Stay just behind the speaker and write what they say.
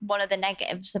one of the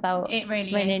negatives about It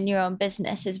really running is. your own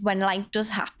business is when life does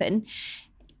happen,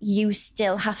 you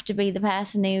still have to be the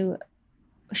person who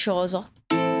shows up.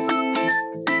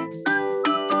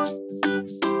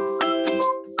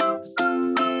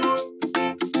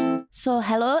 So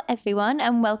hello everyone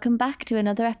and welcome back to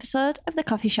another episode of the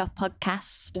Coffee Shop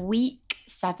Podcast. Week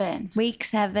 7. Week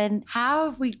 7. How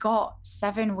have we got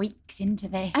 7 weeks into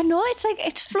this? I know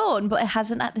it's flown, but it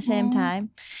hasn't at the same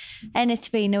time. And it's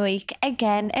been a week.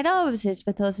 Again, it always is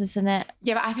with us, isn't it?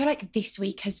 Yeah, but I feel like this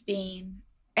week has been...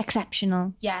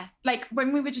 exceptional. Yeah. Like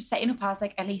when we were just setting up, I was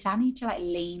like, Elise, I need to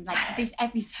lean. Like this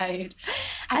episode,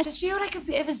 I just feel like a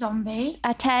bit of a zombie.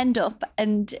 I turned up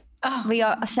and we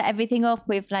set everything up.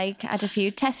 We've had a few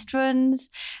test runs,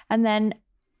 and then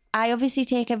I obviously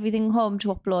take everything home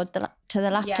to upload to the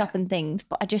laptop and things,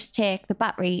 but I just take the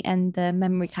battery and the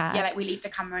memory card. Yeah, we leave the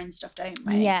camera and stuff, don't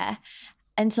we? Yeah.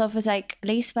 And so I was like,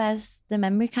 Elise, where's the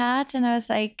memory card? And I was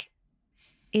like,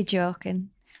 you're joking.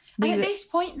 And at this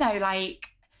point though, I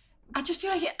just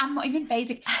feel like I'm not even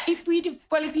phasing. If you'd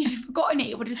forgotten it,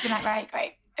 it would have just been like, right,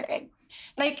 great, okay.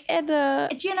 Do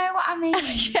you know what I mean?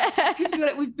 Yeah.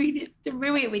 Because we've been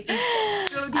through it with this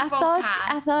podcast.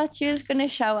 I thought she was going to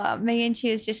shout at me, and she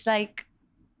was just like,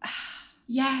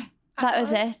 yeah. That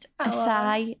was it. A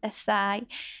sigh.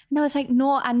 And I was like,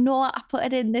 no, I know I put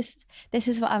it in this. This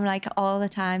is what I'm like all the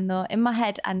time though, in my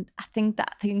head. And I think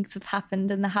that things have happened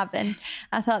and they haven't.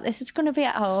 I thought this is going to be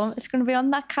at home. It's going to be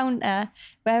on that counter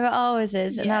where it always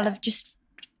is. And I'll have just,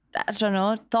 I don't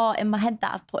know, thought in my head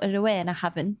that I'd put it away and I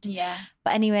haven't. Yeah.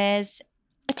 But anyways,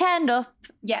 I turned up.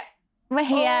 Yeah. We're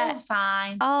here. All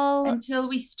fine. Until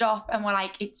we stop and we're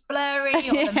like, it's blurry, or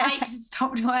the mics have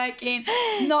stopped working,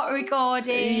 it's not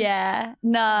recording. Yeah.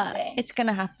 No, it's going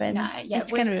to happen. No, yeah,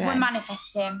 it's going to be fine. We're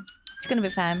manifesting. It's going to be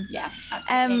fine. Yeah,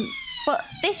 absolutely. But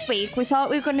this week we thought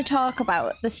we were going to talk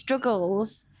about the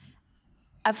struggles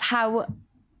of how,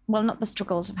 well, not the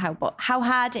struggles of how, but how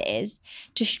hard it is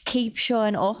to keep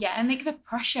showing up. Yeah, and the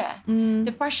pressure.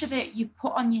 The pressure that you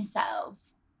put on yourself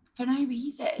for no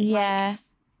reason. Yeah.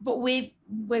 But we're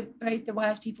both the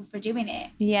worst people for doing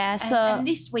it. Yeah. And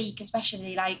this week,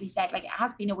 especially, like we said, it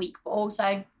has been a week, but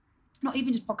also not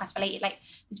even just podcast related.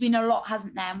 There's been a lot,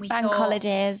 hasn't there? And we bank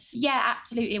holidays. Yeah,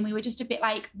 absolutely. And we were just a bit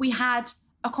we had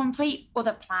a complete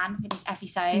other plan for this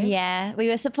episode. Yeah, we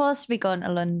were supposed to be going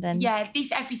to London. Yeah,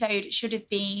 this episode should have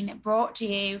been brought to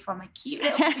you from a cute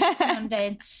little in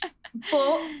London.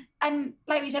 But, and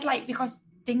like we said, because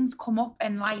things come up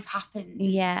and life happens.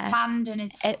 Yeah. Planned and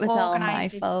as it was all my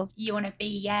organised fault. as you want to be.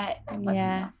 Yeah, it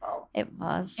wasn't your fault. It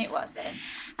was. It wasn't.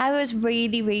 I was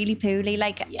really, really poorly,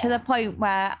 to the point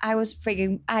where I was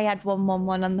I had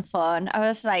 111 on the phone. I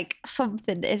was like,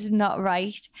 something is not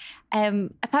right.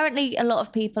 Apparently a lot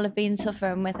of people have been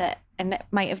suffering with it, and it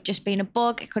might have just been a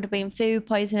bug. It could have been food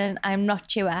poisoning. I'm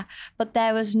not sure. But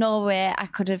there was no way I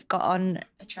could have got on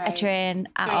a train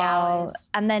at all. Hours.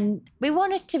 And then we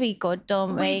want it to be good,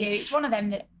 don't we? We do. It's one of them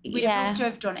that we'd love to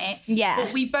have done it. Yeah.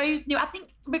 But we both knew, I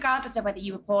think regardless of whether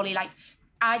you were poorly,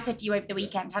 I said to you over the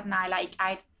weekend, hadn't I? I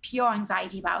had pure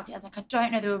anxiety about it. I was like, I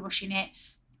don't know they were rushing it.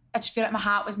 I just feel like my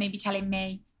heart was maybe telling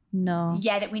me, no.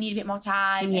 Yeah, that we need a bit more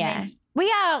time. Yeah. We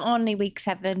are only week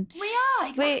 7. We are,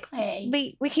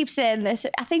 exactly. We keep saying this.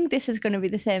 I think this is going to be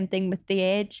the same thing with the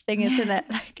age thing, isn't it?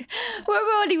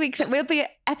 We're only week 7. We'll be at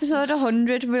episode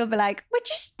 100 and we'll be like, we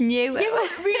just knew it.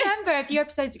 Yeah, remember a few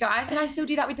episodes ago, I said I still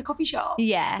do that with the coffee shop.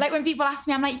 Yeah. When people ask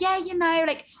me, I'm like, yeah,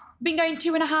 been going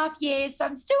 2.5 years, so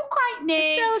I'm still quite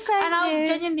new. And I've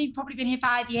genuinely probably been here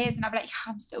 5 years, and I'm like,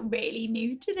 I'm still really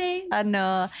new to this. I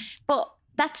know. But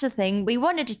that's the thing. We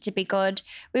wanted it to be good.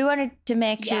 We wanted to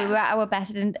make sure we were at our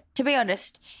best. And to be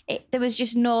honest, there was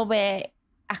just no way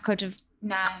I could have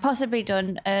possibly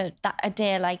done a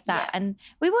day like that. Yeah. And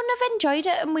we wouldn't have enjoyed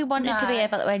it, and we wanted to be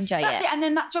able to enjoy That's it. And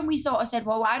then that's when we sort of said,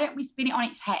 well, why don't we spin it on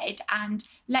its head and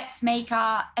let's make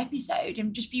our episode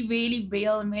and just be really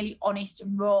real and really honest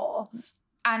and raw,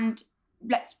 and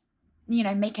let's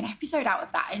make an episode out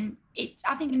of that. And it's,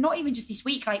 I think, not even just this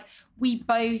week, we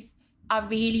both are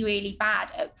really, really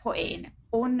bad at putting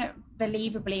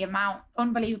unbelievable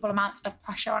amounts of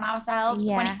pressure on ourselves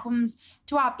when it comes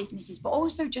to our businesses, but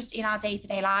also just in our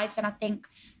day-to-day lives. And I think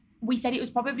we said it was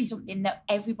probably something that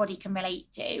everybody can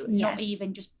relate to, not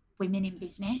even just women in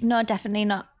business. No, definitely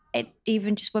not.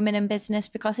 Even just women in business,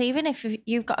 because even if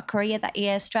you've got a career that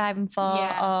you're striving for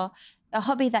or a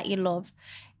hobby that you love,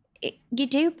 you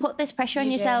do put this pressure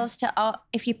on yourselves to,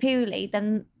 if you're poorly,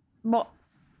 then what?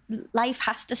 life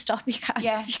has to stop. You can't.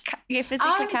 Yeah. You physically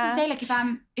I honestly can't. say, like, if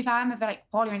I'm ever like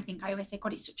poorly or anything, I always say,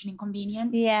 God, it's such an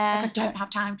inconvenience. Yeah. Like, I don't have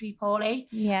time to be poorly.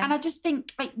 Yeah. And I just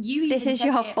think, like, you. This even is said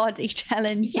your it. body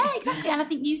telling you. Yeah, exactly. And I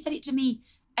think you said it to me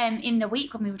in the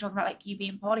week when we were talking about like you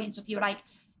being poorly and stuff. You were like,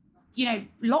 you know,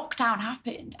 lockdown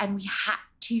happened and we had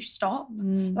to stop.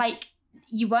 Like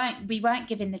we weren't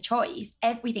given the choice.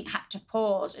 Everything had to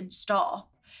pause and stop.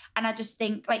 And I just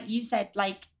think, like you said,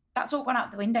 like that's all gone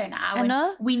out the window now. I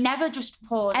know. We never just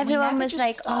paused. Everyone was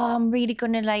like, stopped. oh, I'm really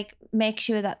going to like make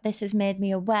sure that this has made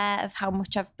me aware of how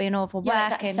much I've been overworking.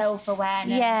 Yeah, that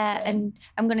self-awareness. Yeah, and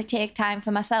I'm going to take time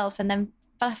for myself. And then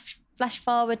flash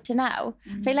forward to now.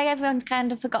 I feel like everyone's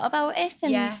kind of forgot about it.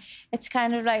 And it's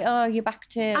kind of like, oh, you're back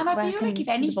to and I feel like if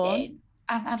to the bone. anything,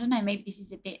 and I don't know, maybe this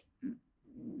is a bit,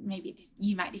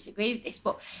 you might disagree with this,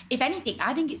 but if anything,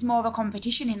 I think it's more of a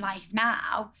competition in life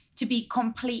now to be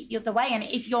complete the other way. And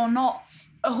if you're not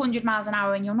 100 miles an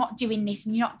hour and you're not doing this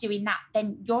and you're not doing that,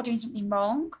 then you're doing something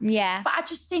wrong. Yeah. But I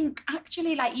just think,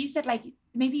 actually, like you said, like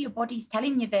maybe your body's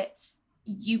telling you that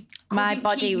my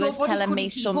body was telling me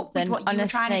something, what honestly. You were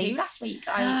trying to do last week.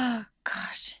 Like, oh,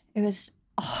 gosh, it was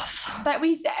awful. But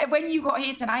when you got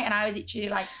here tonight and I was literally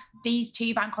like, these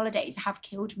 2 bank holidays have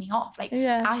killed me off. Like,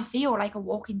 I feel like a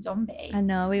walking zombie. I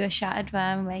know, we were shattered,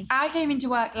 weren't we? I came into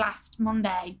work last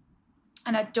Monday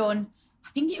and I'd done,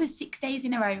 I think it was 6 days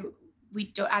in a row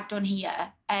I'd done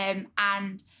here. And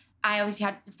I obviously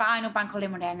had the final bank holiday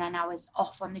Monday and then I was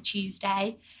off on the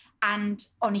Tuesday. And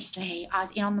honestly, I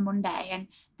was in on the Monday and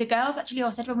the girls actually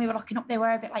all said when we were locking up, they were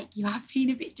a bit like, you have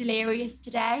been a bit delirious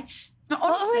today. And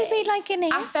honestly, what have we been like in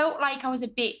here? I felt like I was a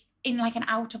bit in like an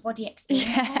outer body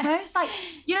experience almost. Like,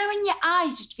 you know, when your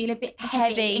eyes just feel a bit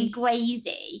heavy and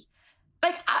glazy.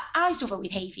 Like, I suffer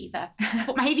with hay fever,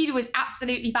 but my hay fever was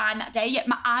absolutely fine that day, yet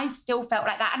my eyes still felt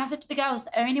like that. And I said to the girls,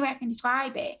 the only way I can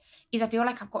describe it is I feel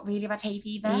like I've got really bad hay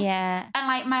fever. Yeah. And,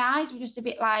 like, my eyes were just a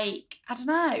bit like, I don't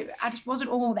know, I just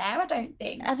wasn't all there, I don't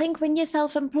think. I think when you're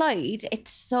self-employed, it's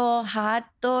so hard,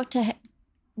 though,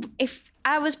 if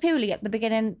I was poorly at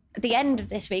the end of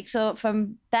this week, so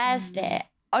from Thursday,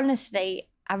 honestly,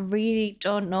 I really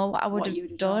don't know what I would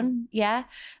have done. Yeah.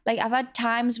 Like, I've had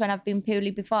times when I've been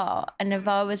poorly before and I've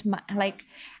always, like,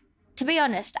 to be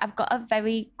honest, I've got a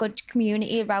very good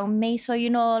community around me. So, you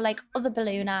know, like other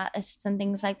balloon artists and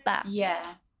things like that. Yeah.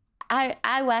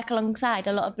 I work alongside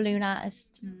a lot of balloon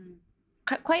artists.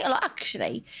 Quite a lot,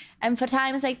 actually. And for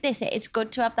times like this, it's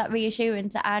good to have that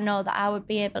reassurance that I know that I would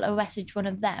be able to message one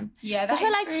of them. Yeah, that's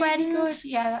we're like really friends. Good.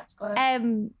 Yeah, that's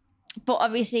good. But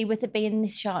obviously, with it being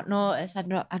this short notice, I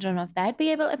don't know if they'd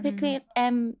be able to pick me,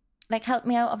 like help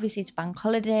me out. Obviously, it's bank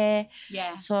holiday.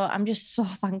 Yeah. So I'm just so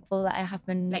thankful that it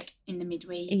happened. Like in the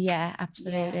midweek. Yeah,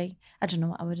 absolutely. Yeah. I don't know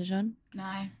what I would have done.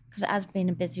 No. Because it has been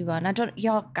a busy one.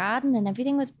 Your garden and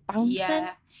everything was bouncing.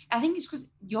 Yeah. I think it's because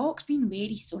York's been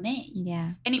really sunny.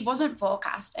 Yeah. And it wasn't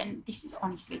forecast. And this is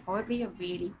honestly probably a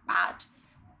really bad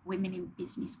women in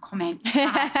business comment.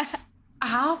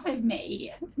 Half of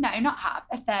me, no, not half,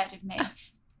 a third of me,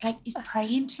 like, is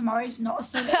praying tomorrow's not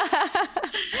sunny.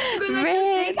 Because I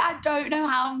just think I don't know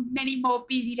how many more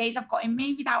busy days I've got in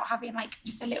me without having, like,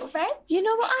 just a little rest. You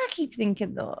know what I keep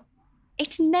thinking, though?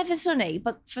 It's never sunny,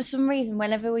 but for some reason,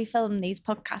 whenever we film these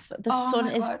podcasts, the sun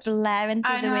is blaring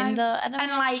through the window. And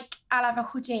like, I'll have a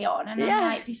hoodie on and I'm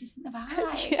like, this isn't the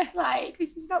vibe. Yeah. Like,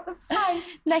 this is not the vibe.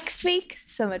 Next week,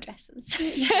 summer dresses.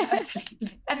 Yeah,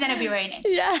 absolutely. And then it'll be raining.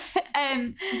 Yeah.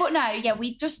 But no, yeah,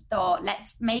 we just thought,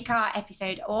 let's make our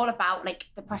episode all about, like,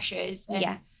 the pressures. And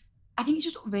yeah. I think it's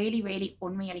just really, really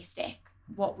unrealistic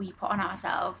what we put on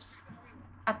ourselves.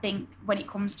 I think when it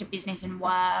comes to business and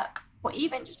work, but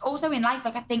even just also in life,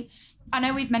 like, I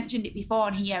know we've mentioned it before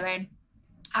on here, and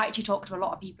I actually talk to a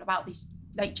lot of people about this,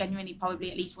 like, genuinely probably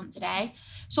at least once a day,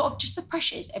 sort of just the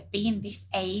pressures of being this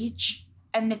age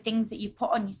and the things that you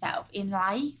put on yourself in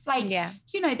life. Like,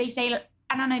 you know, they say,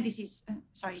 and I know this is,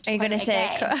 sorry to Are you going to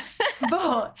say it?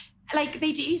 But, like,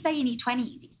 they do say in your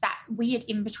 20s, it's that weird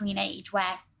in-between age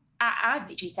where, I've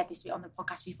literally said this on the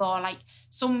podcast before, like,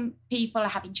 some people are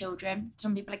having children,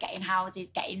 some people are getting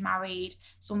houses, getting married,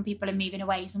 some people are moving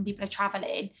away, some people are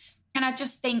travelling. And I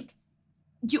just think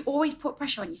you always put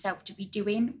pressure on yourself to be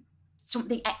doing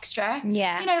something extra.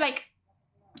 Yeah. You know, like,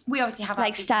 we obviously have our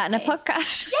like starting a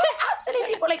podcast. Yeah,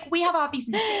 absolutely. But, like, we have our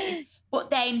businesses, but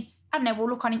then, I don't know, we'll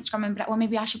look on Instagram and be like, well,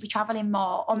 maybe I should be travelling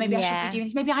more, or maybe I should be doing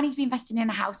this. Maybe I need to be investing in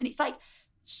a house. And it's like,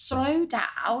 slow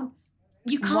down.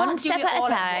 You can't one do step it at all a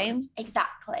time.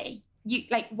 Exactly. You,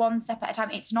 like, one step at a time.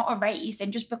 It's not a race.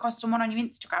 And just because someone on your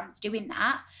Instagram is doing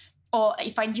that, or a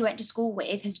friend you went to school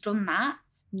with has done that,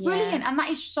 brilliant. And that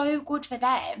is so good for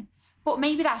them. But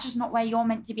maybe that's just not where you're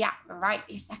meant to be at right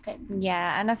this second.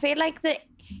 Yeah, and I feel like that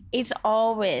it's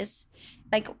always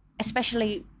like,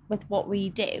 especially with what we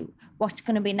do, what's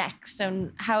going to be next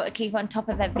and how to keep on top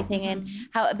of everything and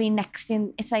how to be next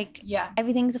in. It's like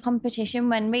everything's a competition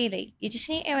when really you just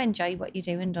need to enjoy what you're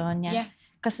doing, don't you? Yeah.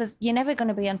 Because you're never going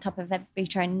to be on top of every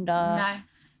trend or...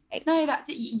 No, that's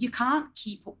it. You can't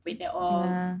keep up with it all.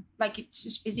 No. Like, it's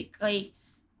just physically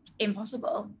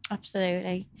impossible.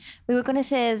 Absolutely. We were going to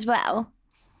say as well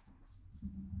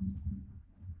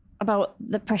about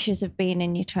the pressures of being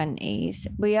in your 20s.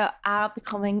 We are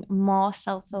becoming more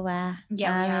self-aware.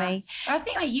 Yeah, we are. I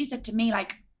think, like you said to me,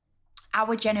 like,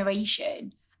 our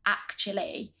generation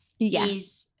actually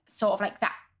is sort of like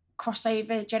that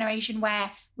crossover generation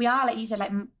where we are, like you said,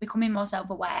 like becoming more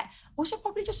self-aware. Also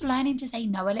probably just learning to say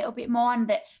no a little bit more, and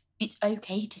that it's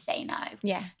okay to say no.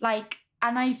 Yeah. Like,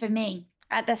 I know for me,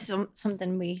 that's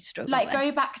something we struggle like with.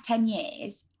 Go back 10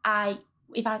 years,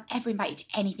 if I was ever invited to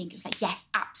anything, it was like, yes,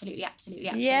 absolutely.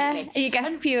 Yeah, you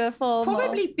get pure formal.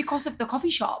 Probably because of the coffee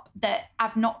shop that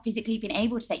I've not physically been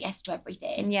able to say yes to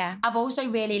everything. Yeah. I've also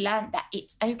really learned that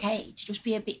it's okay to just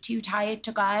be a bit too tired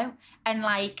to go. And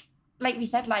like we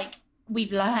said, like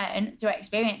we've learned through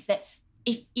experience that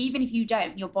even if you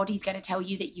don't, your body's going to tell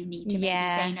you that you need to maybe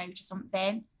say no to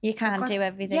something. You can't do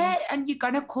everything. Yeah, and you're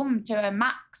going to come to a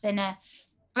max and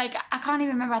like, I can't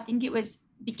even remember, I think it was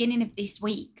beginning of this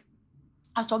week.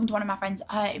 I was talking to one of my friends at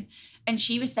home and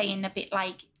she was saying a bit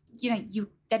like, you know,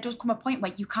 there does come a point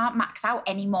where you can't max out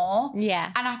anymore.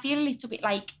 Yeah. And I feel a little bit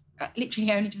like,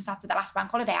 literally only just after the last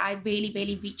bank holiday, I really,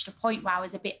 really reached a point where I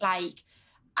was a bit like,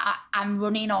 I'm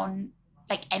running on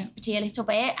like empty a little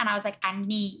bit. And I was like, I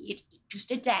need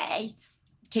just a day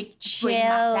to bring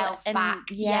myself back.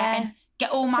 Yeah. And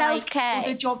get all my self-care.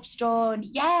 Other jobs done.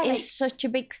 Yeah. It's such a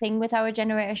big thing with our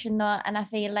generation though. And I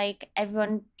feel like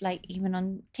everyone, like even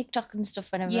on TikTok and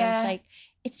stuff, when everyone's like,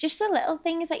 it's just the little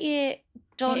things that you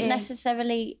don't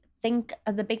necessarily think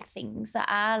are the big things that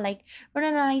are like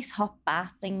running a nice hot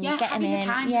bath and getting having the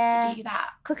time just to do that.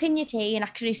 Cooking your tea and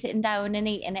actually sitting down and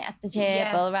eating it at the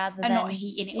table rather than... And not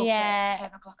heating it up at 10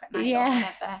 o'clock at night or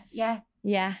whatever. Yeah.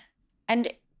 Yeah.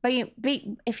 And but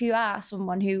if you are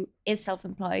someone who is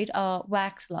self-employed or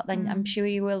works a lot, then I'm sure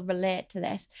you will relate to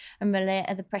this and relate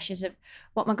to the pressures of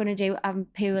what am I going to do? I'm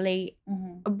purely,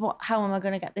 how am I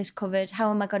going to get this covered? How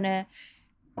am I going to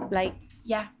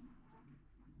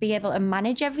be able to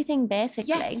manage everything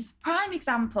basically? Yeah. Prime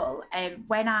example,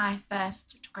 when I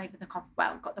first took over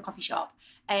got the coffee shop,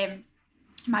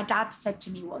 my dad said to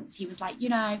me once, he was like, you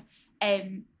know,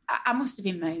 I must have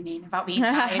been moaning about being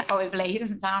tired, probably. It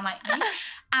doesn't sound like me.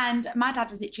 And my dad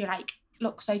was literally like,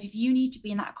 look, Sophie, if you need to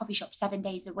be in that coffee shop 7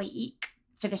 days a week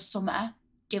for the summer,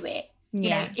 do it. You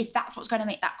know, if that's what's going to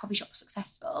make that coffee shop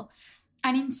successful.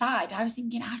 And inside, I was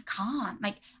thinking, I can't.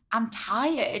 Like, I'm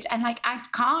tired and like, I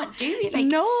can't do it.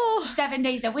 Like, 7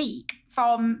 days a week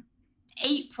from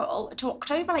April to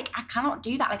October. Like, I cannot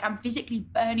do that. Like, I'm physically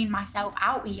burning myself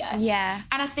out here. Yeah.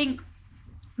 And I think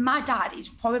my dad is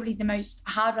probably the most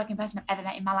hardworking person I've ever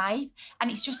met in my life. And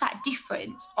it's just that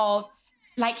difference of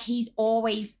like, he's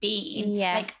always been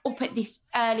like up at this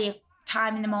earlier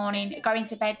time in the morning, going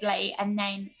to bed late. And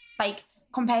then like,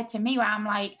 compared to me where I'm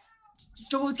like,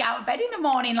 struggle to get out of bed in the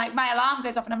morning. Like my alarm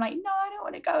goes off and I'm like, no, I don't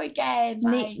want to go again.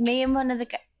 Like, me and one of the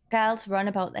girls were on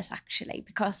about this actually,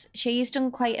 because she's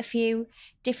done quite a few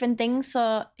different things.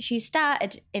 So she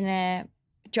started in a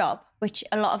job, which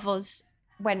a lot of us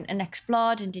went and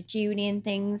explored and did uni and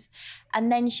things.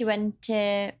 And then she went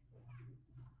to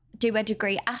do a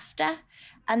degree after.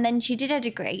 And then she did a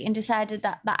degree and decided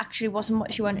that that actually wasn't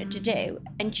what she wanted to do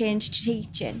and changed to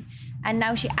teaching. And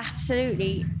now she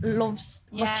absolutely loves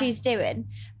what she's doing.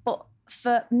 But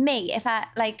for me, if I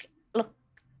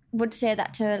would say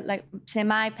that to like say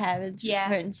my parents,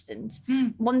 for instance,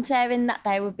 once they're in that,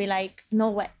 they would be like, no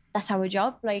way, that's our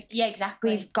job. Like, yeah,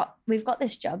 exactly. We've got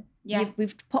this job. Yeah.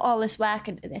 We've put all this work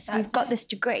into this. We've got this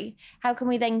degree. How can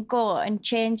we then go and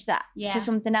change that to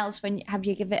something else? When have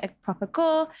you give it a proper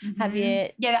go? Have you?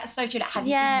 Yeah, that's so true. Like, have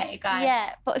you given it a go?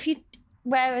 Yeah, but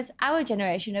whereas our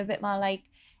generation are a bit more like,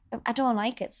 I don't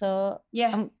like it, so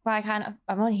why can't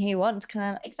I'm only here once? Can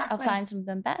I? I'll find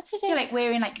something better to do. I feel like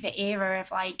we're in like the era of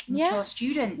like mature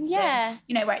students. Yeah, and,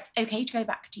 you know, where it's okay to go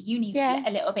back to uni a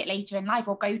little bit later in life,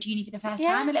 or go to uni for the first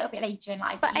time a little bit later in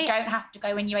life. But you don't have to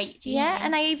go when you're 18. Yeah,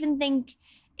 and I even think,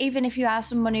 even if you are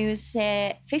someone who's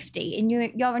say 50 and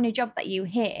you're in a job that you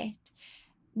hate,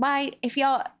 why, if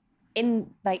you're in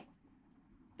like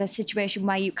the situation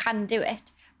where you can do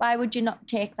it, why would you not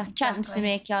take that chance to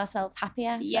make yourself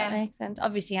happier? Does that make sense?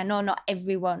 Obviously, I know not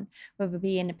everyone will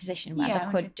be in a position where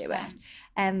they could 100%. Do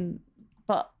it.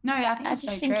 But No, I think I that's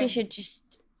just so think true. you should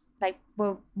just, like,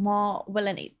 we're more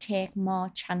willing to take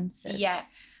more chances. Yeah,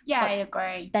 But I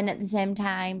agree. then at the same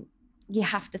time, you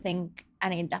have to think, I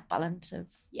need that balance of,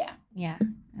 Yeah,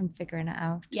 and figuring it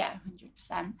out. yeah,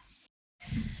 100%.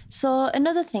 So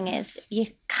another thing is you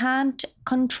can't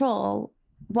control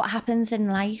what happens in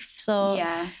life. So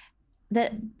Yeah,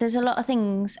 there's a lot of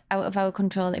things out of our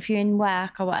control. If you're in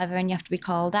work or whatever and you have to be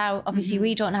called out, obviously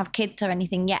we don't have kids or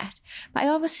anything yet. But I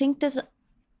always think there's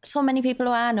so many people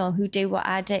who I know who do what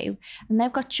I do, and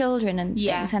they've got children and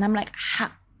things, and I'm like,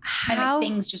 how? and like,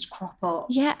 things just crop up.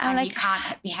 Yeah, I'm and like, you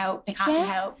can't be helped. They can't be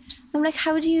helped. I'm like,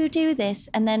 how do you do this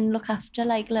and then look after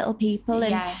like little people?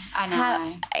 And Yeah, I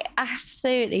know. it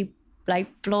absolutely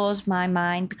like blows my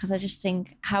mind, because I just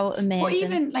think how amazing. Or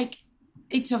even like,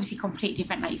 it's obviously completely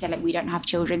different. Like you said, like we don't have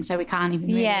children, so we can't even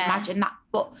really imagine that.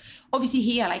 But obviously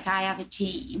here, like I have a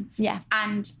team. Yeah.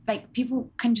 And like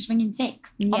people can just ring in sick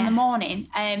on the morning,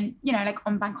 you know, like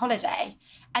on bank holiday.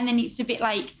 And then it's a bit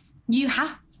like you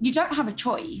don't have a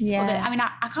choice. Yeah.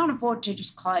 I can't afford to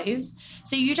just close.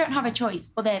 So you don't have a choice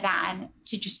other than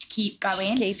to just keep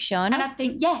going. Keep showing And up. I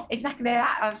think, yeah, exactly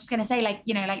that. I was just going to say, like,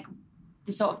 you know, like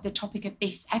the sort of the topic of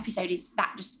this episode is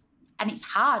that just, and it's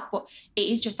hard, but it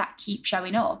is just that keep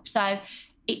showing up. So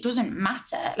it doesn't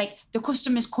matter. Like the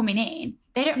customers coming in,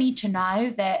 they don't need to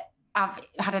know that I've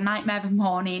had a nightmare of a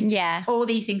morning. Yeah. All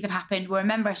these things have happened. We're a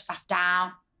member of staff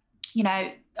down, you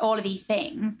know, all of these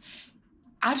things.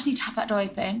 I just need to have that door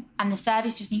open, and the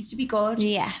service just needs to be good.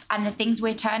 Yes. And the things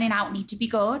we're turning out need to be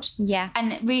good. Yeah.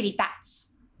 And really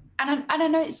that's, and I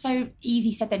know it's so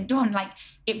easy said than done. Like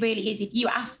it really is. If you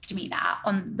asked me that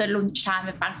on the lunchtime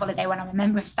of bank holiday when I'm a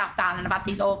member of staff down and I've had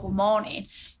this awful morning,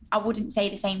 I wouldn't say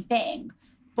the same thing.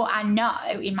 But I know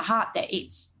in my heart that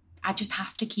I just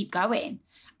have to keep going.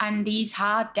 And these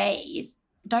hard days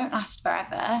don't last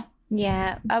forever.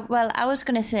 Yeah. Well, I was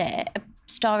going to say a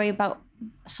story about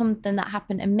something that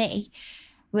happened to me.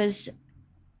 Was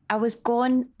I was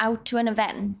going out to an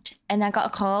event and I got a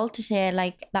call to say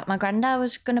like that my granddad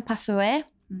was going to pass away.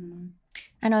 And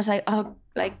I was like, oh,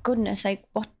 like goodness, like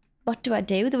what do I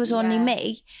do? There was only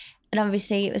me. And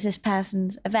obviously it was this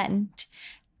person's event.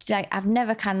 Like I've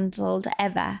never cancelled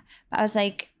ever. But I was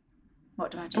like,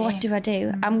 what do I do? What do I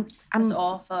do? It's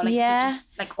awful. Like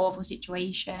such a like awful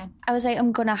situation. I was like,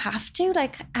 I'm gonna have to.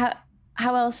 Like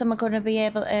how else am I gonna be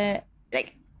able to,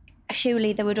 like,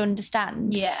 surely they would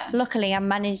understand. Yeah. Luckily I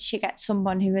managed to get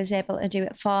someone who was able to do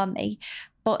it for me.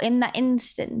 But in that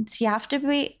instance, you have to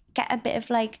get a bit of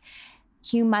like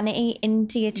humanity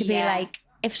into you to be like,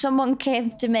 if someone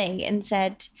came to me and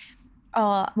said,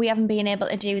 oh, we haven't been able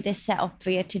to do this setup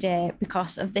for you today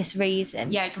because of this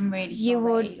reason. Yeah, I'm really sorry. You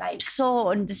would like, so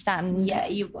understand. Yeah,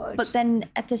 you would. But then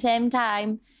at the same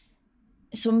time,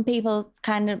 some people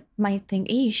kind of might think,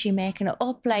 is she making it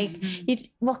up? Like,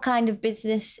 what kind of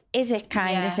business is it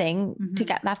kind of thing to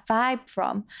get that vibe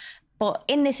from? But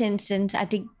in this instance, I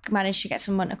did manage to get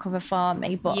someone to cover for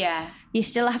me. But you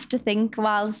still have to think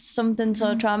while something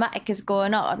so traumatic is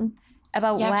going on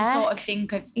about you work. have to sort of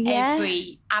think of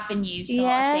every avenue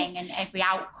sort of thing and every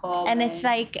outcome. And it's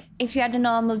like, if you had a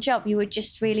normal job, you would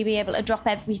just really be able to drop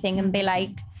everything and be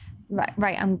like,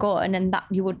 right, I'm going, and that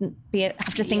you wouldn't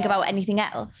have to think about anything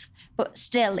else. But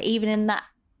still, even in that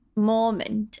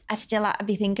moment, I still had to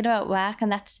be thinking about work,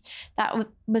 and that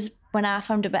was when I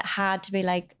found it a bit hard to be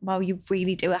like, wow, you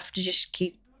really do have to just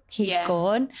keep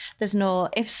going. There's no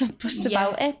ifs or buts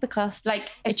about it, because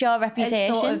like it's your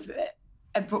reputation. As sort of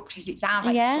abrupt as it sounds,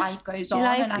 like life goes on,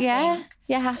 and I think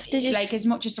you have to just, like, as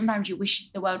much as sometimes you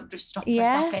wish the world would just stop for a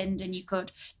second and you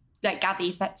could like gather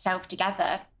yourself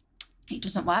together, it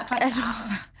doesn't work like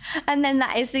that. And then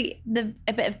that is a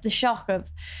bit of the shock of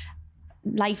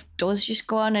life does just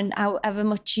go on, and however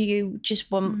much you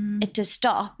just want it to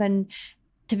stop, and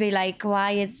to be like,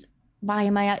 why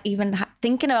am I even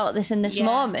thinking about this in this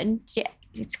moment?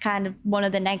 It's kind of one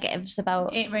of the negatives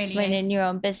about running your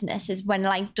own business, is when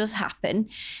life does happen,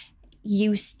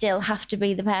 you still have to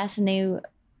be the person who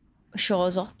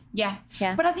shows up. Yeah.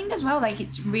 But I think as well, like,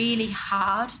 it's really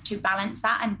hard to balance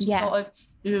that and to sort of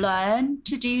learn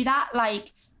to do that.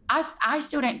 Like, I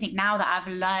still don't think now that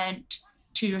I've learned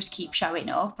to just keep showing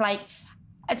up. Like,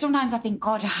 and sometimes I think,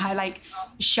 God, I like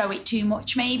show it too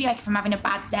much maybe. Like if I'm having a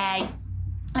bad day,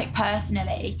 like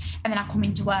personally, and then I come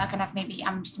into work and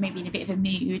I'm just maybe in a bit of a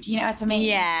mood, you know what I mean?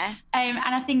 Yeah. And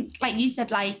I think, like you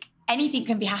said, like anything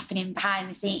can be happening behind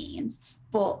the scenes,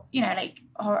 but you know, like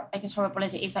I guess horrible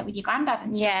as it is, like with your granddad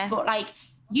and stuff, but like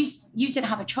you didn't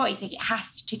have a choice. Like it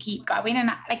has to keep going,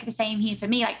 and like the same here for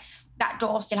me. Like that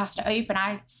door still has to open.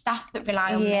 I have staff that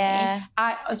rely on me.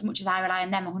 As much as I rely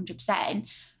on them 100%.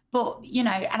 But, you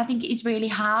know, and I think it's really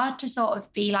hard to sort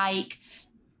of be like,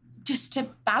 just to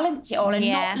balance it all and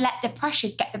not let the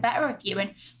pressures get the better of you.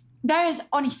 And there has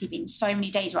honestly been so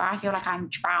many days where I feel like I'm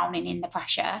drowning in the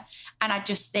pressure. And I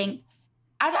just think,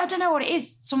 I don't know what it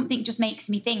is. Something just makes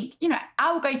me think, you know,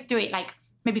 I will go through it like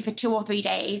maybe for 2 or 3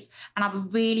 days and I'll be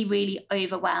really, really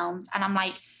overwhelmed. And I'm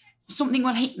like, something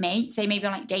will hit me, say maybe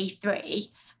on like day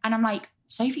 3. And I'm like,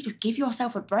 Sophie, just give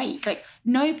yourself a break. Like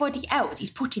nobody else is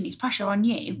putting this pressure on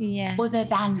you other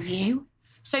than you.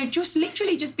 So just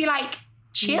literally just be like,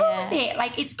 chill with it.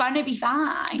 Like it's going to be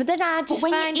fine. But then I just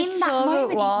find it so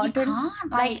rewarding. You can't,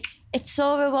 like it's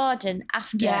so rewarding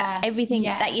after everything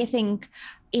that you think,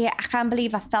 I can't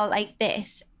believe I felt like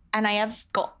this and I have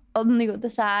got on the other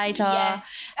side.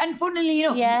 And funnily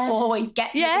enough, you always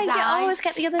get the other side. You always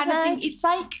get the other side. And I think it's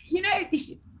like, you know,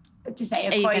 this to say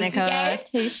a quote again.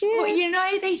 But you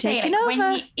know, they say like when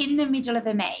you're in the middle of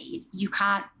a maze, you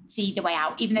can't see the way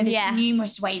out, even though there's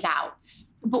numerous ways out.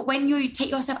 But when you take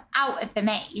yourself out of the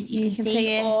maze, you can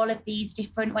see all of these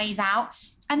different ways out.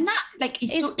 And that like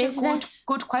is such a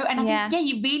good quote. And I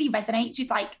think, it really resonates with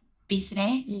like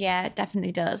business. Yeah, it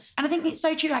definitely does. And I think it's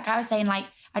so true. Like I was saying, like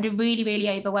I had a really, really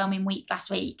overwhelming week last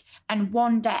week. And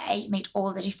one day made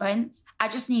all the difference. I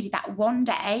just needed that one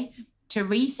day to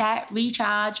reset,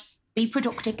 recharge, be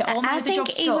productive, get all my other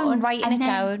jobs done. I think even writing it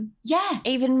down. Yeah.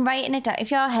 Even writing it down.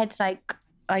 If your head's like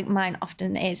mine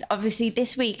often is. Obviously,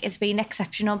 this week has been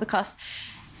exceptional because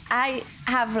I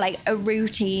have like a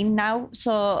routine now.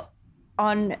 So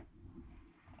on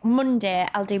Monday,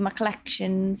 I'll do my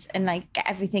collections and like get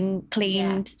everything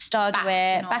cleaned, stored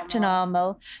away, back to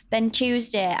normal. Then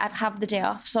Tuesday, I'd have the day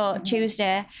off. So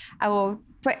Tuesday, I'll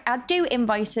do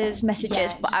invoices,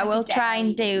 messages, but I will try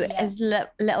and do as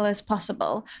little as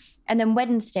possible. And then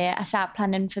Wednesday, I start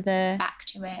planning for the back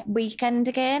to it weekend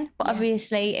again. But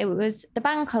obviously, it was the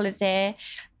bank holiday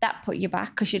that put you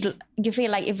back because you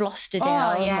feel like you've lost a day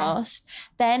almost.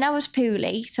 Then I was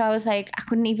poorly, so I was like, I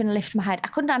couldn't even lift my head. I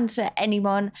couldn't answer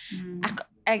anyone.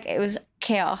 It was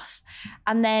chaos.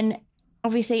 And then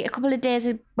obviously, a couple of days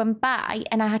went by,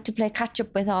 and I had to play catch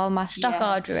up with all my stock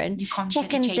ordering,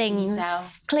 checking things,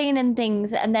 cleaning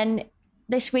things, and then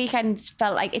this weekend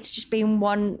felt like it's just been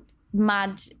one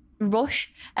mad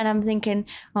rush, and I'm thinking,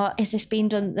 is this being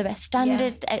done at the best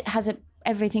standard? Has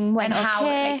everything went and how,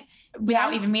 okay? Like,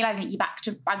 without even realising you're back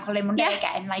to bank holiday Monday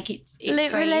again. Like it's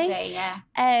literally crazy,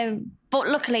 But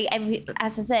luckily,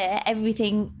 as I say,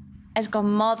 everything has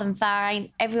gone more than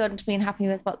fine. Everyone's been happy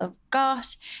with what they've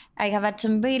got. Like, I've had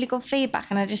some really good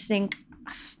feedback, and I just think,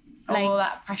 like, all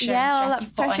that pressure, and stress, all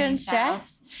that pressure and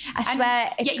stress. I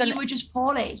swear, you were just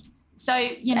poorly. So,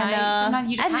 you know, sometimes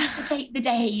you just have to take the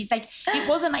days. Like, it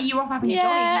wasn't like you were off having a jolly.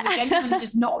 You were genuinely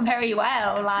just not very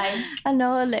well. Like, I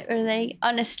know, literally.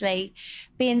 Honestly,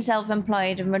 being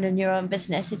self-employed and running your own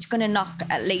business, it's going to knock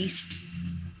at least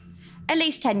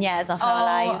 10 years off our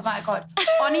lives. Oh, my God.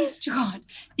 Honest to God,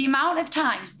 the amount of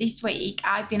times this week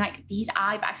I've been like, these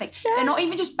eye bags, like, they're not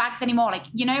even just bags anymore. Like,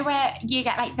 you know where you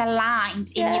get, like, the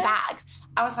lines in your bags?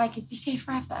 I was like, is this here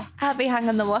forever? I'll be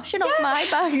hanging the washing off my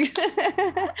bags.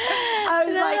 I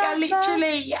was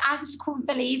I just couldn't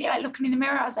believe it. Like, looking in the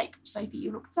mirror, I was like, Sophie,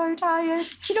 you look so tired.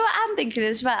 Do you know what I'm thinking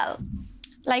as well?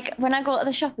 Like, when I go to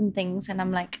the shop and things, and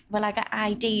I'm like, well, I got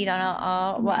ID'd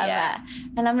or whatever. Yeah.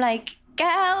 And I'm like,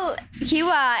 girl, you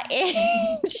are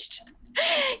aged.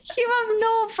 You have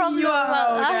no problem. You are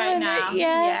old right now.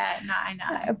 Yeah, no, I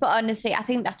know. But honestly, I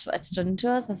think that's what it's done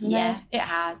to us, hasn't it? Yeah, it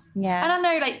has. Yeah. And I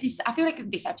know, like, this, I feel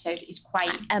like this episode is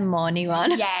quite a morning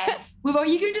one. Yeah. Well,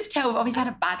 you can just tell we've obviously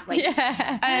had a bad week.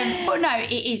 Yeah. But no,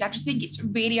 it is. I just think it's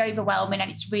really overwhelming,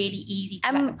 and it's really easy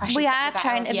to let the pressure we are get the better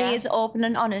trying to of be as open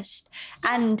and honest.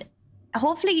 And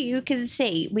hopefully you can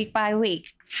see week by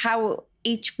week how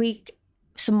each week,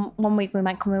 one week we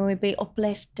might come in and we'll be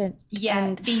uplifted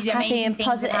and these happy and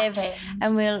positive,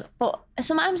 and but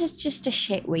sometimes it's just a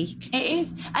shit week. It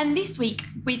is. And this week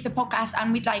with the podcast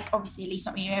and with, like, obviously Elise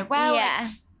not being well,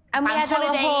 and we had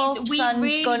holidays, our hopes on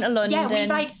going to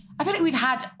London. I feel like we've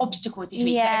had obstacles this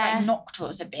week that have, like, knocked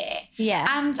us a bit.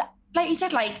 And like you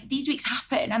said, like, these weeks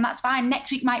happen, and that's fine.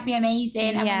 Next week might be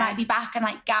amazing, and we might be back, and,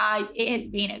 like, guys, it has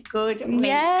been a good week.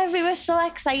 Yeah, we were so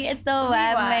excited though,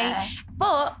 weren't we?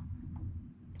 But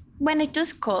when it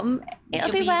does come,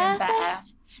 it'll be worth it.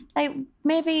 Like,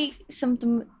 maybe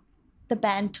something, the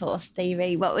burnt toast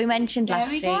theory, what we mentioned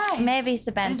last week. Maybe it's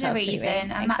the burnt toast theory. There's a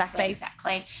reason, and that's it,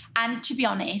 exactly. And to be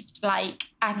honest, like,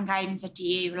 I think I even said to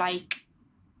you, like,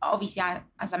 obviously,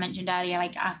 as I mentioned earlier,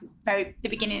 like, the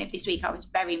beginning of this week, I was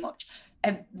very much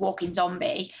a walking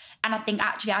zombie. And I think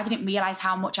actually I didn't realise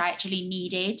how much I actually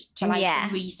needed to,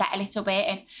 like, reset a little bit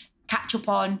and catch up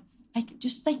on, like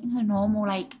just like the normal,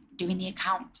 like doing the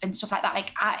accounts and stuff like that.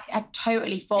 Like I'd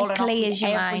totally fallen It off clears with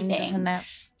your everything. mind, doesn't it?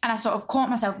 And I sort of caught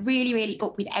myself really, really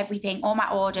up with everything, all my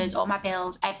orders, all my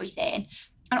bills, everything.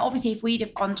 And obviously, if we'd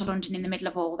have gone to London in the middle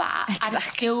of all that, Exactly. I'd have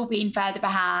still been further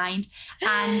behind.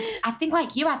 And I think,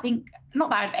 like you, not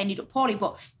that I'd have ended up poorly,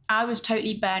 but I was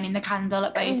totally burning the candle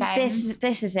at both ends.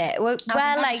 This is it. We're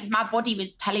like, my body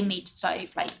was telling me to sort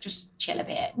of like just chill a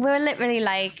bit. we're literally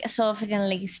like Sophie and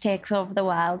Elise takes over the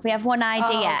world. We have one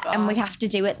idea and we God. have to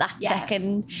do it that Yeah.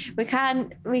 second. We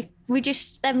can't. We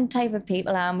just them type of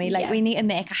people, aren't we? Like Yeah. we need to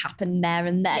make it happen there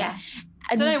and then. Yeah.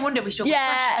 And So no wonder we struggle.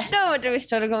 yeah, no wonder we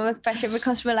struggle with pressure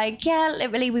because we're like, yeah,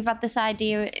 literally, we've had this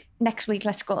idea. Next week,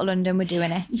 let's go to London. We're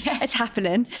doing it. Yeah. It's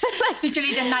happening.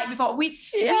 Literally the night before. We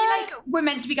were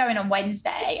meant to be going on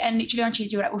Wednesday, and literally on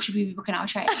Tuesday we were like, well, should we be booking our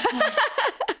train?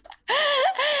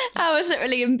 I was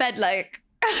literally in bed like,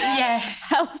 Yeah.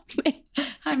 help me.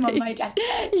 I'm on my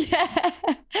deathbed. Yeah.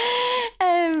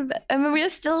 I mean, we were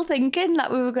still thinking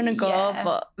that we were going to go, Yeah.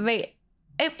 but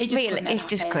it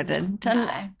just couldn't. And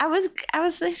No. I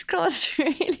was this close to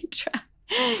really try.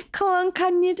 Come on,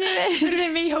 can you do it? Would have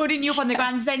been me holding you up on the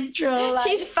Grand Central. Like,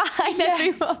 She's fine, Yeah.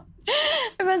 everyone.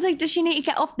 Everyone's like, does she need to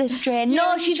get off this train?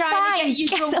 No, she's trying fine. to get your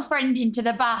Get drunk off. friend into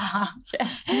the bar. Yeah.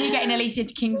 And you're getting Elise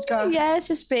into King's Cross. Yeah, it's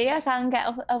just me. I can't get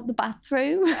out the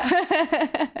bathroom.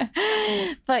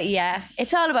 But yeah,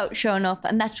 it's all about showing up,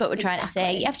 and that's what we're trying to say.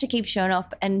 Exactly. You have to keep showing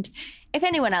up, and if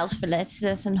anyone else feels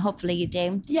this, and hopefully you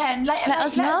do. Yeah, and let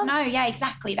us know. Yeah,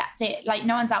 exactly. That's it. Like,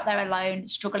 no one's out there alone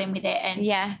struggling with it. And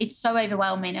Yeah. it's so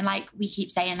overwhelming. And like we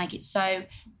keep saying, like, it's so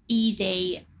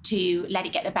easy to let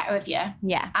it get the better of you.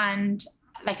 Yeah. And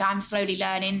like, I'm slowly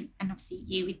learning, and obviously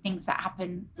you, with things that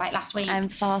happened like last week, I'm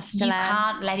forced to you learn.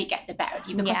 can't let it get the better of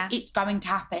you because Yeah. it's going to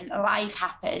happen. Life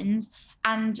happens,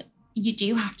 and you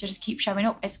do have to just keep showing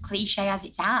up, as cliche as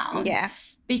it sounds. Yeah.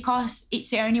 Because it's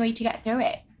the only way to get through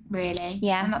it, really.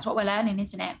 Yeah. And that's what we're learning,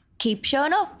 isn't it? Keep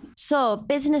showing up. So,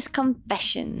 business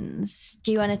confessions.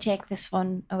 Do you want to take this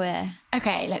one away?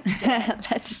 Okay, let's do it.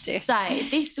 Let's do it. So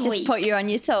this Just week, put you on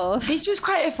your toes. this was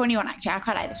quite a funny one, actually. I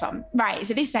quite like this one. Right,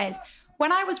 so this says,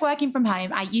 when I was working from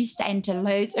home, I used to enter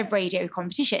loads of radio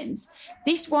competitions.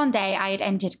 This one day I had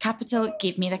entered Capital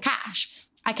Give Me the Cash.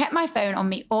 I kept my phone on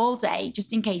me all day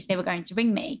just in case they were going to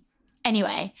ring me.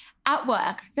 Anyway, at work,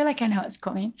 I feel like I know what's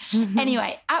coming.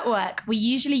 Anyway, at work, we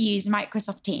usually use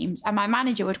Microsoft Teams, and my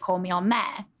manager would call me on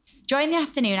there. During the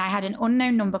afternoon, I had an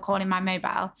unknown number calling my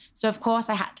mobile. So, of course,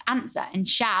 I had to answer and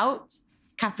shout,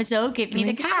 Capital, give me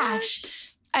the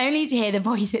cash. Only to hear the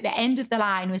voice at the end of the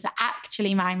line was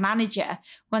actually my manager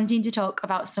wanting to talk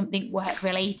about something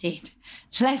work-related.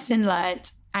 Lesson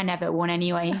learnt, I never won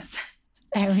anyways.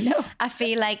 There we go. I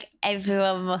feel like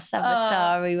everyone must have a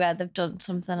story where they've done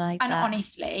something like And that.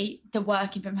 honestly, the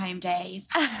working from home days,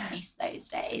 I miss those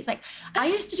days. Like, I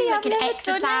used to do See, like I've an never done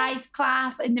exercise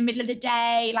class in the middle of the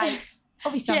day, like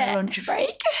obviously on Yeah. a lunch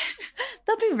break.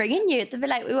 They'll be ringing you. They'll be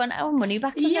like, we want our money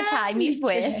back from the time you've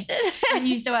literally. wasted. And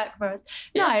used to work for us.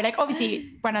 No, like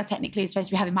obviously when I technically was supposed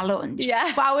to be having my lunch.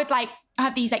 Yeah. But I would like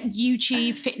have these like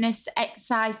YouTube fitness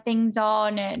exercise things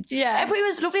on, and Yeah. it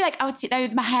was lovely. Like I would sit there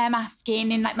with my hair mask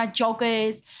in and like my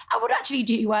joggers. I would actually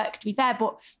do work, to be fair,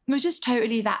 but it was just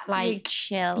totally that like,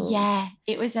 chill. yeah,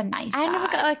 it was a nice I never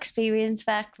vibe. got to experience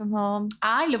work from home.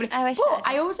 I loved it. I wish But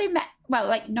I I also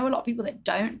know a lot of people that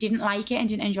didn't like it and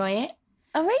didn't enjoy it.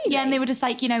 Oh, really? Yeah, and they were just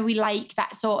like, we like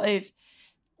that sort of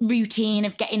routine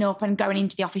of getting up and going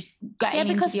into the office, Yeah,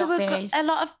 because into the office. a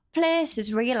lot of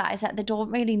places realise that they don't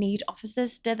really need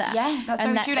offices, do they? Yeah, that's And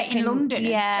very that true. they Like in can- London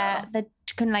yeah, and stuff.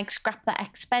 they can like scrap that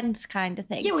expense kind of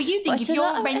thing. Yeah, well, you But think it's if a lot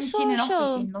you're of renting an office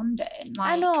social- in London, like,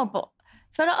 I know, but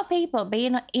for a lot of people,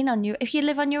 being in on you, if you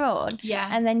live on your own, Yeah.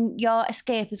 and then your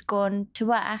escape is going to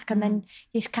work, and then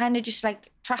you're kind of just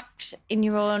like trapped in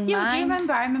your own Yeah, well, mind. do you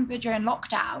remember? I remember during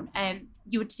lockdown,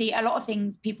 you would see a lot of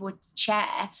things people would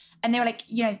share, and they were like,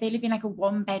 they live in like a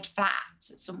 1-bed flat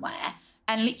somewhere,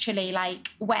 and literally like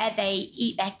where they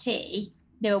eat their tea,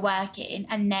 they were working,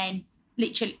 and then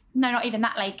literally, no, not even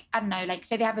that, like, I don't know, like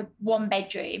say they have a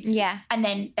 1-bedroom, Yeah. and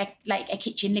then they're like a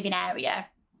kitchen living area,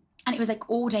 and it was like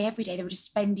all day, every day, they were just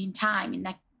spending time in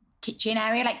their kitchen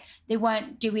area, like they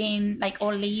weren't doing like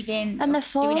or leaving And or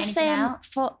doing anything else.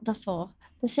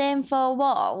 the same four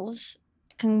walls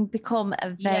can become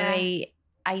a very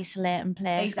isolating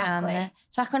place, can't Exactly. they?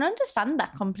 So I can understand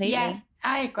that completely. Yeah,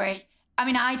 I agree. I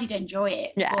mean, I did enjoy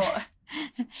it, Yeah.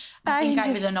 but I think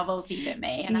it was a novelty for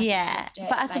me. And I just loved it.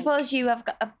 but I like, suppose you have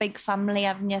got a big family,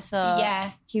 haven't you? So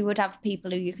yeah, you would have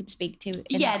people who you could speak to.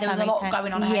 In yeah, that there was a family lot kind-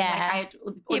 going on at home. Yeah, Like I had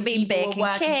other you've been people baking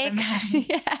working from cakes. home.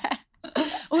 Yeah.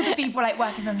 all the people like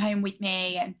working from home with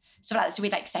me and stuff like that. So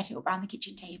we'd like set it up around the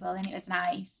kitchen table and it was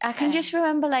nice. I can just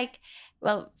remember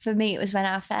well, for me, it was when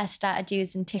I first started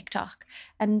using TikTok,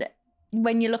 and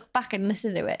when you look back and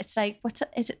listen to it, it's like,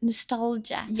 is it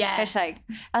nostalgia? Yeah. It's like,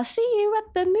 I'll see you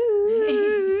at the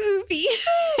movies.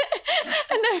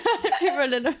 And then people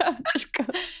running around just go.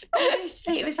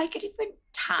 Honestly, it was like a different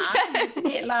time, isn't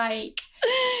it? Like,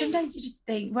 sometimes you just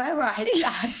think, where were our heads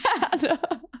at?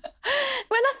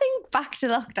 When I think back to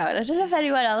lockdown, I don't know if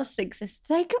anyone else thinks this. It's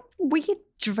like a weird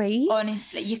dream.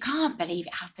 Honestly, you can't believe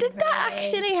it happened. Did that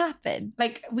actually happen?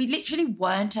 Like, we literally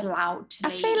weren't allowed to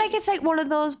leave. I feel like it's like one of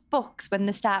those books when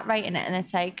they start writing it and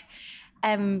it's like,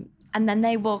 and then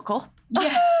they woke up.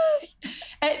 Yeah.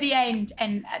 At the end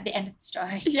of the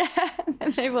story. Yeah.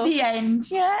 And they woke The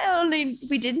end. Yeah, only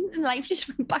we didn't, and life just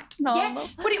went back to normal. Yeah,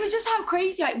 but it was just how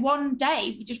crazy. Like, one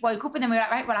day we just woke up and then we were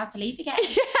like, right, we're allowed to leave again.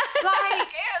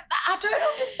 Like, I don't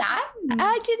understand.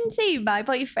 I didn't see my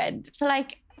boyfriend for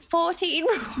like 14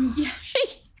 weeks.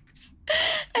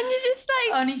 And you're just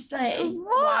like, honestly,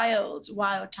 what?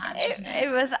 wild times, wasn't it?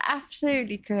 It was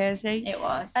absolutely crazy. It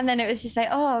was. And then it was just like,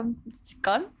 oh, it's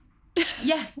gone.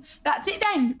 Yeah, that's it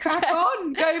then. Crack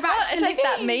on. Go back to it's living. like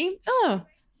that meme. Oh,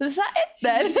 was that it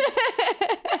then?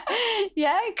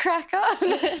 Yeah, crack on.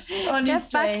 Honestly.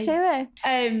 Get back to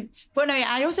it. But no,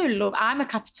 I also I'm a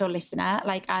Capital listener.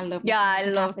 Like, I love I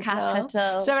listening to love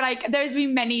Capital. So like, there's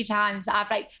been many times that I've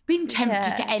like been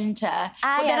tempted to enter,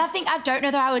 but then I think I don't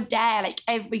know that I would dare. Like,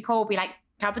 every call be like,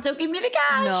 Capital, give me the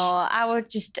cash. No, I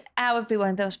would be one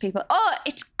of those people. Oh,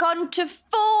 it's gone to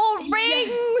 4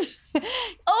 rings.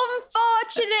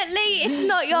 Unfortunately, it's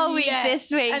not your week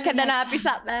this week. And then I'd be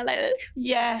sat there like this.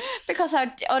 Yeah. Because I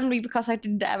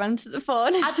didn't dare answer the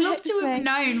phone. I'd love to have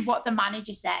known what the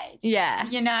manager said. Yeah.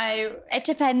 You know. It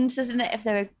depends, doesn't it, if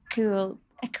they're a cool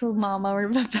mom, I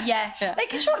remember. Yeah. Like,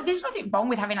 sure, there's nothing wrong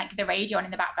with having like the radio on in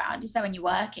the background, is there, when you're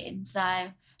working? So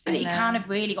he kind of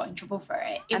really got in trouble for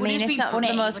it. It's not funny,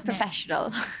 the most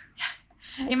professional.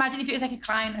 Imagine if it was like a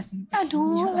client or something. I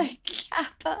know, like,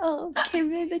 Capital, give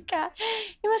me the cash.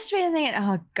 You must be thinking,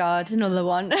 oh God, another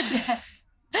one. Or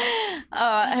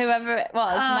whoever it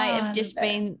was might have just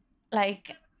been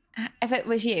like, if it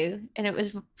was you and it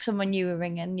was someone you were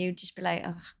ringing, you'd just be like,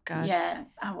 oh God. Yeah,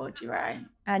 I would, you're right.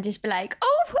 I'd just be like,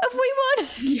 oh, have we won?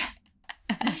 Yeah.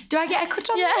 Do I get a cut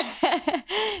on this?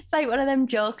 It's like one of them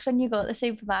jokes when you go to the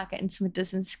supermarket and someone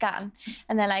doesn't scan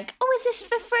and they're like, oh, is this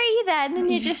for free then?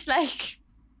 And you're just like,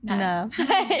 no.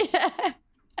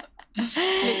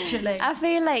 Literally. I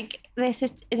feel like this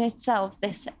is in itself,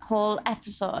 this whole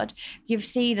episode, you've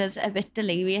seen us a bit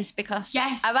delirious because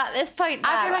I'm at this point now.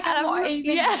 I feel like I'm not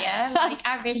even here. Like,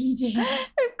 I really do.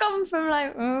 We've gone from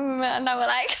like, and now we're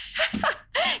like,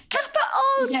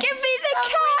 Capital, give me the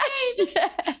cash.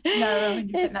 No, 100%,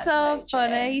 it's that's so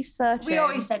funny, so true. We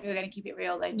always said we were going to keep it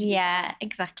real though. Yeah,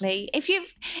 exactly. If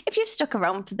you've stuck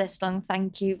around for this long,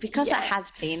 thank you, because it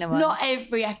has been a while. Not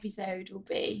every episode will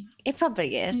be. It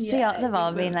probably is. Yeah, They've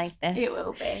all been like this. It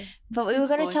will be. But we were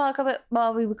going to talk a bit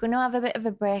more. We were going to have a bit of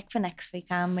a break for next week,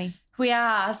 aren't we? We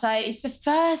are. So it's the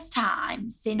first time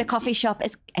since the coffee shop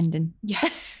is ending. Yeah,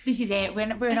 this is it. We're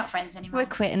not friends anymore. We're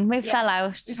quitting. We fell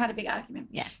out. We've had a big argument.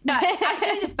 Yeah. No,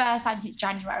 actually the first time since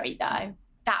January though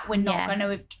that we're not going to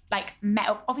have like met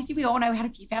up. Obviously, we all know we had a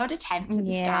few failed attempts at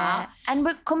the start, and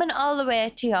we're coming all the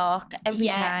way to York every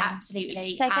time. Yeah,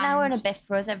 absolutely. It's like an hour and a bit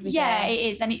for us every day. Yeah,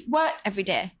 it is, and it works every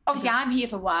day. Obviously, I'm here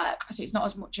for work, so it's not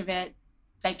as much of a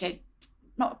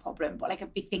not a problem, but like a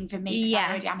big thing for me because I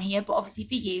already am here. But obviously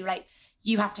for you, like,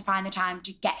 you have to find the time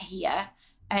to get here.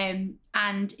 And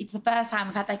it's the first time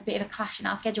we've had like a bit of a clash in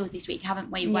our schedules this week,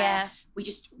 haven't we? Where we're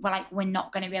like, we're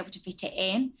not going to be able to fit it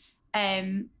in.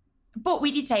 But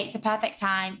we did say it's the perfect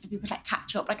time for people to like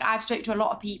catch up. Like, I've spoken to a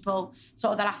lot of people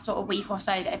sort of the last sort of week or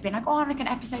so that have been like, oh, I'm like an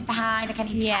episode behind, like I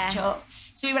need to catch up.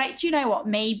 So we were like, do you know what?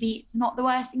 Maybe it's not the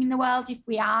worst thing in the world if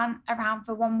we aren't around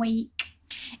for 1 week.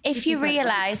 If you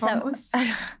realise that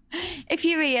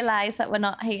we're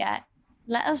not here,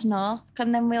 let us know,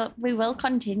 and then we will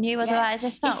continue. Otherwise,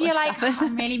 if not, if you're like, oh,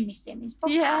 I'm really missing this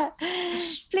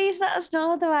podcast, please let us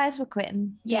know. Otherwise, we're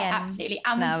quitting. Yeah, absolutely.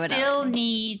 And we still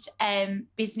need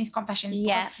business confessions.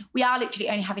 Yeah, we are literally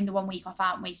only having the 1 week off,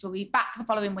 aren't we? So we'll be back the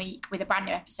following week with a brand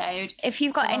new episode. If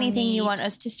you've got anything you want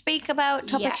us to speak about,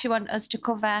 topics you want us to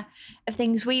cover, of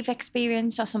things we've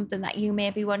experienced or something that you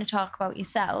maybe want to talk about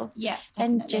yourself,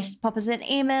 then just pop us an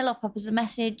email or pop us a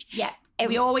message. Yeah.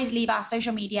 We always leave our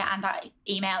social media and our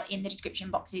email in the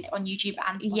description boxes on YouTube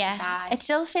and Spotify. Yeah, it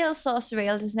still feels so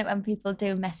surreal, doesn't it, when people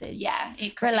do message? Yeah,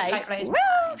 we're like, blows my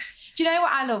mind. Do you know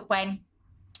what I love when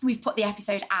we've put the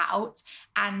episode out,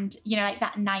 and you know, like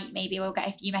that night maybe we'll get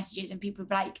a few messages and people will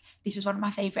be like, this was one of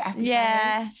my favourite episodes.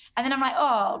 Yeah. And then I'm like,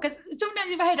 oh, because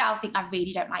sometimes in my head I'll think I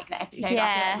really don't like that episode. Yeah.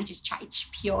 I feel like we just chatted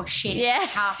pure shit Yeah. for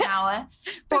half an hour.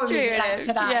 Probably like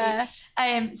today.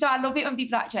 So I love it when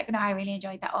people are actually like, no, I really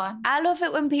enjoyed that one. I love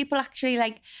it when people actually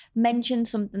like mention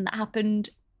something that happened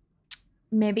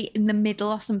maybe in the middle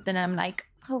or something, and I'm like,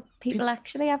 oh, people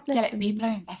actually have listened. Yeah, like people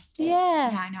are invested.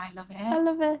 Yeah. Yeah, I know, I love it. I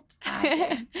love it. I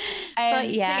do. But So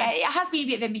yeah. it has been a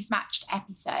bit of a mismatched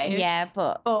episode. Yeah,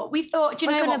 but we thought, do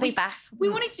you we're know gonna what? be back. We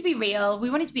wanted to be real. We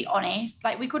wanted to be honest.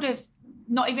 Like, we could have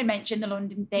not even mentioned the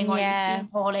London thing or Yeah. Lucy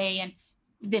and Paulie and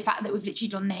the fact that we've literally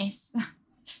done this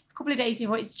a couple of days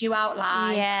before it's due out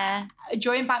live. Yeah.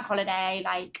 During bank holiday,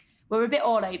 like, we're a bit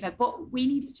all over, but we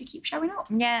needed to keep showing up.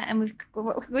 Yeah, and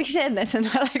we're saying this and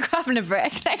we're like, we're having a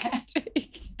break next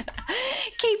week.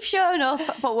 Keep showing up,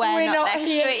 but we're not next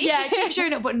week. Yeah, keep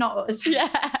showing up, but not us. Yeah.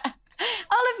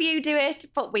 All of you do it,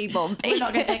 but we won't be. We're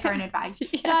not going to take our own advice.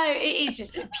 Yeah. No, it is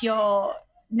just a pure,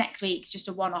 next week's just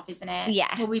a one-off, isn't it? Yeah.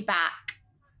 We'll be back.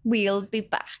 We'll be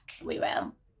back. We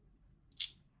will.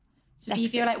 So do you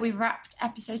Next feel week. like we've wrapped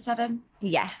episode 7?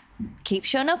 Yeah. Keep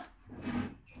showing up.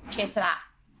 Cheers to that.